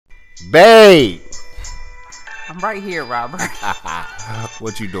Babe! I'm right here, Robert.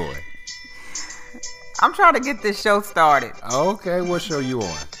 What you doing? I'm trying to get this show started. Okay, what show you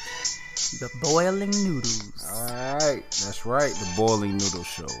on? The Boiling Noodles. Alright, that's right, the Boiling Noodle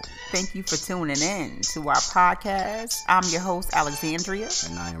Show. Thank you for tuning in to our podcast. I'm your host, Alexandria.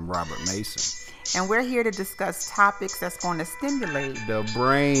 And I am Robert Mason. And we're here to discuss topics that's going to stimulate the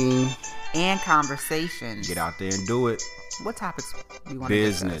brain and conversation. Get out there and do it. What topics do you want to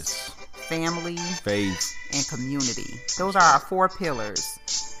Business, discuss? Family, faith, and community. Those are our 4 pillars.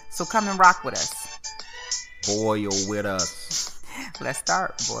 So come and rock with us. Boil with us. Let's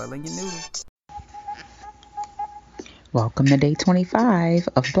start boiling your noodle. Welcome to day 25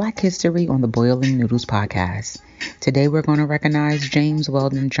 of Black History on the Boiling Noodles podcast. Today we're going to recognize James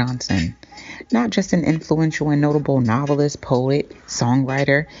Weldon Johnson. Not just an influential and notable novelist, poet,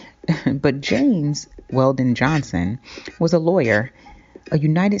 songwriter, but James Weldon Johnson was a lawyer, a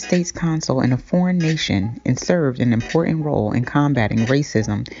United States consul in a foreign nation, and served an important role in combating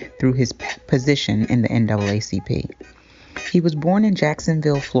racism through his position in the NAACP. He was born in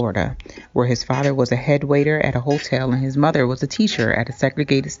Jacksonville, Florida, where his father was a head waiter at a hotel and his mother was a teacher at a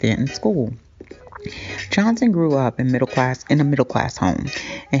segregated Stanton school. Johnson grew up in a middle class home,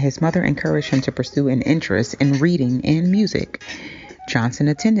 and his mother encouraged him to pursue an interest in reading and music. Johnson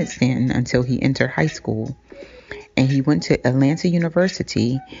attended Stanton until he entered high school, and he went to Atlanta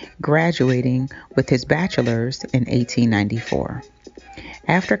University, graduating with his bachelor's in 1894.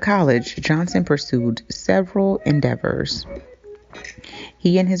 After college, Johnson pursued several endeavors.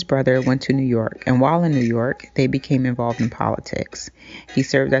 He and his brother went to New York, and while in New York, they became involved in politics. He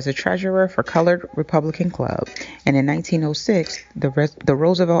served as a treasurer for Colored Republican Club, and in 1906, the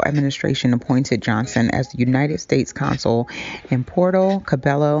Roosevelt administration appointed Johnson as the United States consul in Puerto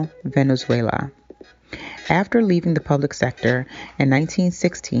Cabello, Venezuela. After leaving the public sector in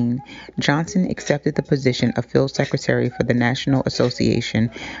 1916, Johnson accepted the position of field secretary for the National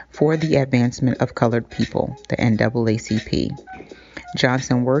Association for the Advancement of Colored People, the NAACP.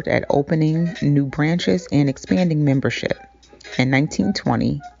 Johnson worked at opening new branches and expanding membership. In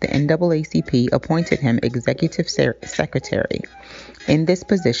 1920, the NAACP appointed him executive secretary. In this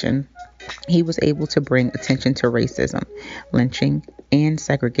position, he was able to bring attention to racism, lynching, and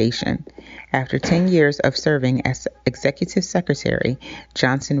segregation. After 10 years of serving as executive secretary,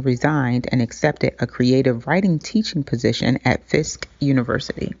 Johnson resigned and accepted a creative writing teaching position at Fisk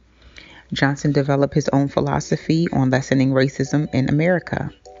University. Johnson developed his own philosophy on lessening racism in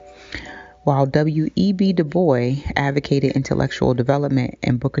America. While W.E.B. Du Bois advocated intellectual development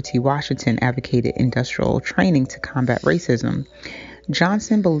and Booker T. Washington advocated industrial training to combat racism,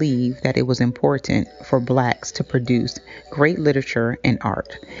 Johnson believed that it was important for blacks to produce great literature and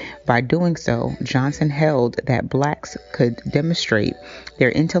art. By doing so, Johnson held that blacks could demonstrate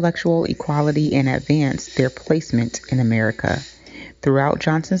their intellectual equality and advance their placement in America. Throughout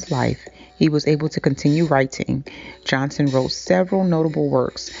Johnson's life, he was able to continue writing. Johnson wrote several notable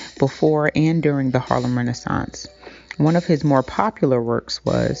works before and during the Harlem Renaissance. One of his more popular works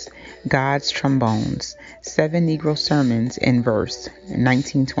was God's Trombones, 7 Negro Sermons in Verse, in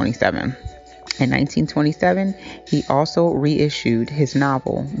 1927. In 1927, he also reissued his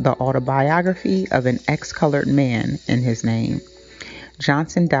novel, The Autobiography of an Ex-Colored Man, in his name.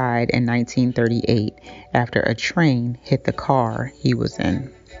 Johnson died in 1938 after a train hit the car he was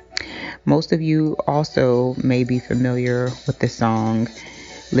in. Most of you also may be familiar with the song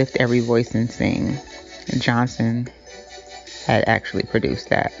Lift Every Voice and Sing. Johnson had actually produced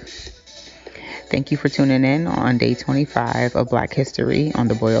that. Thank you for tuning in on day 25 of Black History on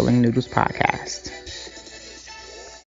the Boiling Noodles podcast.